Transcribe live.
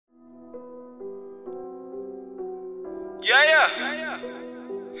Yeah.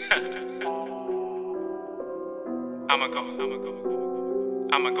 I'ma go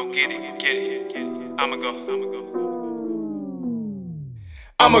get it.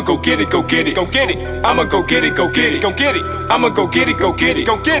 I'ma go get it. I'ma go get it. I'ma go get it.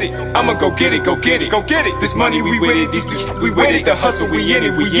 I'ma go get it. This money we with it, these we with it. The hustle we in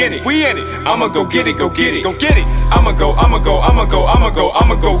it. I'ma go get it. I'ma go get it. I'ma go get it.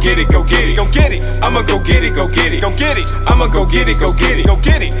 I'ma go get it. I'ma go get it. I'ma go get it.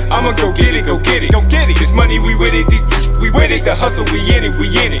 I'ma go get it. This money we with it, these we with it. The hustle we in it.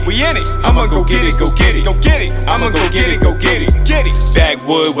 I'ma go get it. I'ma go get it.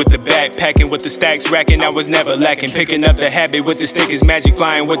 Backwood with the backpacking, with the stacks racking. I was never lacking, picking up the habit with the stick is magic,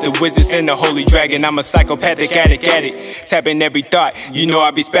 flying with the wizards and the holy dragon. I'm a psychopathic addict at it, tapping every thought. You know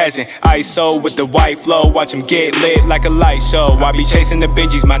I be spazzing. ISO with the white flow, watch them get lit like a light show. I be chasing the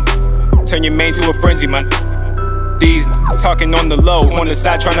Benjis, man. Turn your main to a frenzy, man. These talking on the low, on the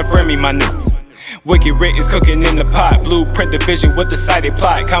side trying to friend me, man. Wicked Rit is cooking in the pot. Blueprint division with the sighted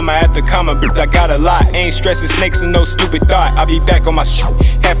plot. Comma after comma, but I got a lot. Ain't stressing snakes and no stupid thought. I be back on my shit.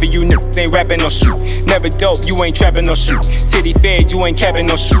 Half of you niggas ain't rapping no shit. Never dope, you ain't trapping no shit. Titty fed, you ain't capping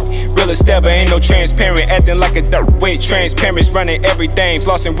no shit. Real estabber ain't no transparent. Acting like a duck with transparency. Running everything,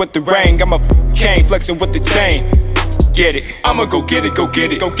 flossing with the ring. I'm a king, flexing with the chain. Get it. I'ma go get it. I'ma go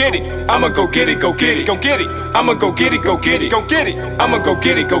get it. I'ma go get it. I'ma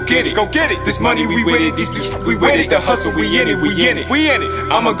go get it. This money we with it, these we with it. The hustle we in it.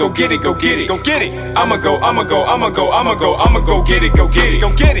 I'ma go get it. I'ma go get it. I'ma go get it.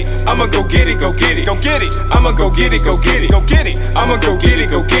 I'ma go get it. I'ma go get it. I'ma go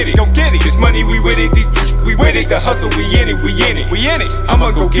get it. This money we with it, these we with it. The hustle we in it.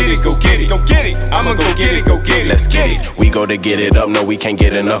 I'ma go get it. I'ma go get it. Let's get it. We go to get it up, no we can't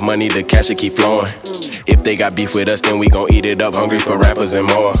get enough money to cash it keep flowing. If they got beef with us, then we gon' eat it up, hungry for rappers and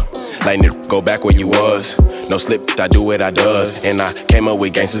more. Like nigga, go back where you was. No slip, I do what I does. And I came up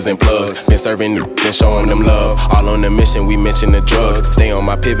with gangsters and plugs. Been serving been showing them love. All on the mission, we mention the drugs. Stay on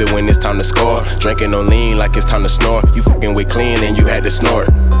my pivot when it's time to score. Drinking on lean like it's time to snore. You fucking with clean and you had to snort.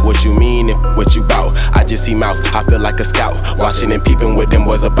 What you mean and what you bout? I just see mouth, I feel like a scout. Watching and peeping what them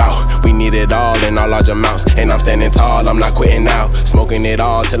was about. We need it all in all large amounts. And I'm standing tall, I'm not quitting now. Smoking it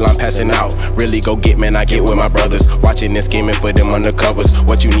all till I'm passing out. Really go get, man, I get with my brothers. Watching and scheming for them undercovers.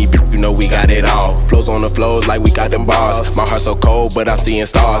 What you need, you know we got it all. Flows on the flows like we got them bars. My heart so cold, but I'm seeing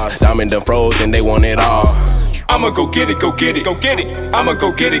stars. Diamond done froze and they want it all. I'ma go get it. I'ma go get it. I'ma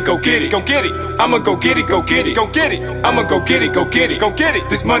go get it. I'ma go get it.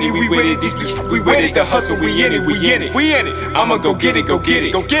 This money we with it, these we with it. The hustle we in it. I'ma go get it. I'ma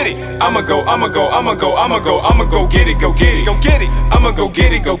go get it. I'ma go get it. I'ma go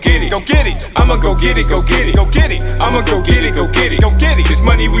get it. I'ma go get it. I'ma go get it. This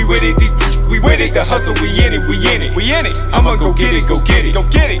money we with it, these we with it. The hustle we in it. I'ma go get it.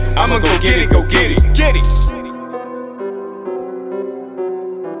 I'ma go get it. Get it.